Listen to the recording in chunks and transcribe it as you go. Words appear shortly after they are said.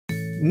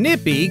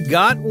Nippy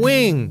Got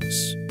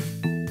Wings.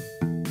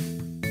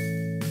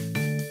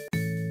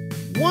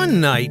 One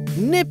night,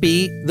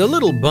 Nippy, the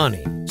little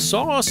bunny,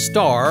 saw a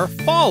star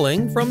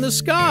falling from the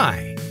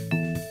sky.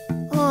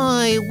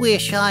 "I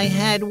wish I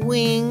had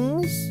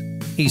wings,"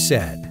 he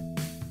said.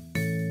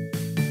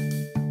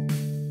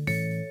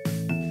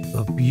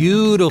 A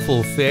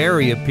beautiful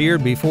fairy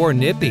appeared before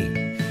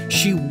Nippy.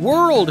 She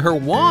whirled her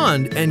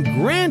wand and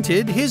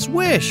granted his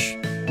wish.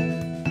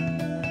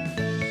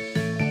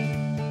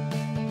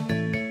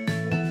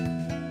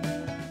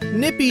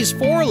 Nippy's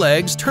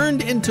forelegs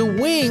turned into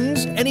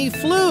wings and he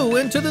flew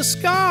into the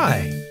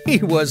sky. He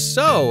was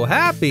so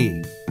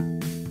happy.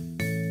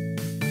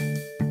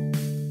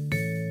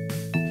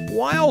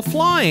 While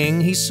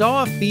flying, he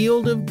saw a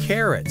field of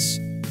carrots.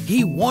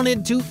 He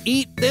wanted to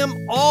eat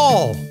them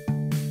all.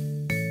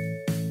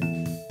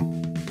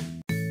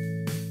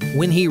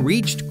 When he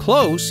reached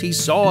close, he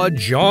saw a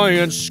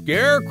giant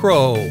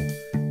scarecrow.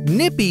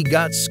 Nippy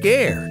got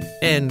scared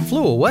and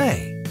flew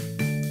away.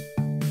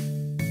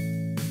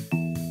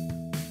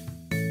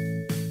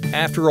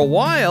 After a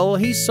while,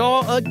 he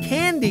saw a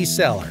candy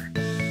seller.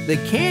 The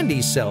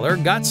candy seller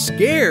got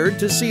scared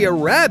to see a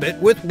rabbit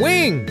with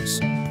wings.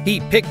 He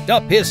picked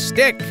up his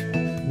stick.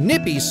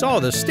 Nippy saw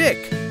the stick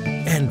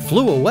and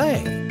flew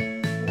away.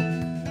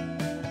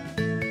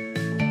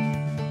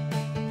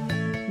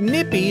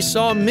 Nippy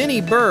saw many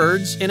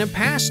birds in a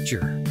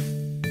pasture.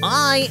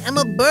 "I am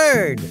a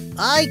bird.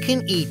 I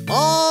can eat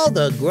all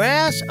the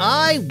grass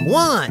I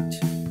want,"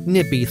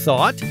 Nippy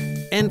thought,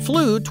 and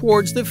flew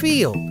towards the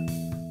field.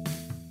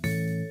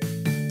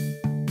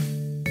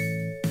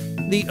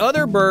 The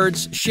other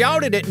birds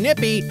shouted at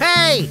Nippy,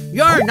 "Hey,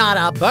 you're not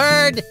a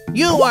bird.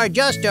 You are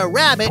just a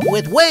rabbit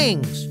with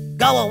wings.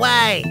 Go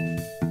away."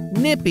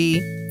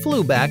 Nippy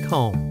flew back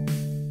home.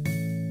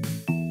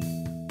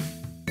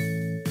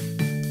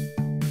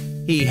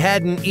 He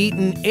hadn't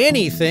eaten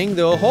anything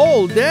the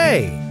whole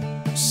day.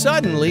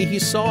 Suddenly, he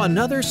saw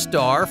another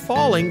star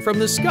falling from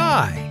the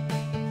sky.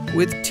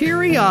 With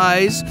teary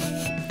eyes,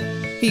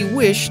 he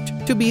wished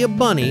to be a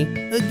bunny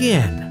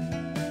again.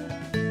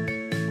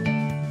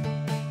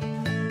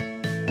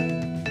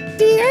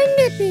 "Dear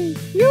Nippy,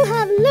 you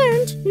have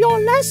learned your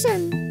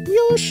lesson.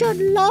 You should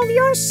love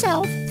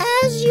yourself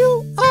as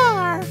you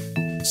are,"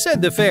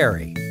 said the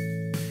fairy.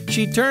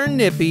 She turned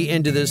Nippy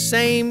into the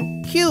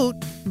same cute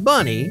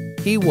bunny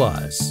he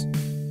was.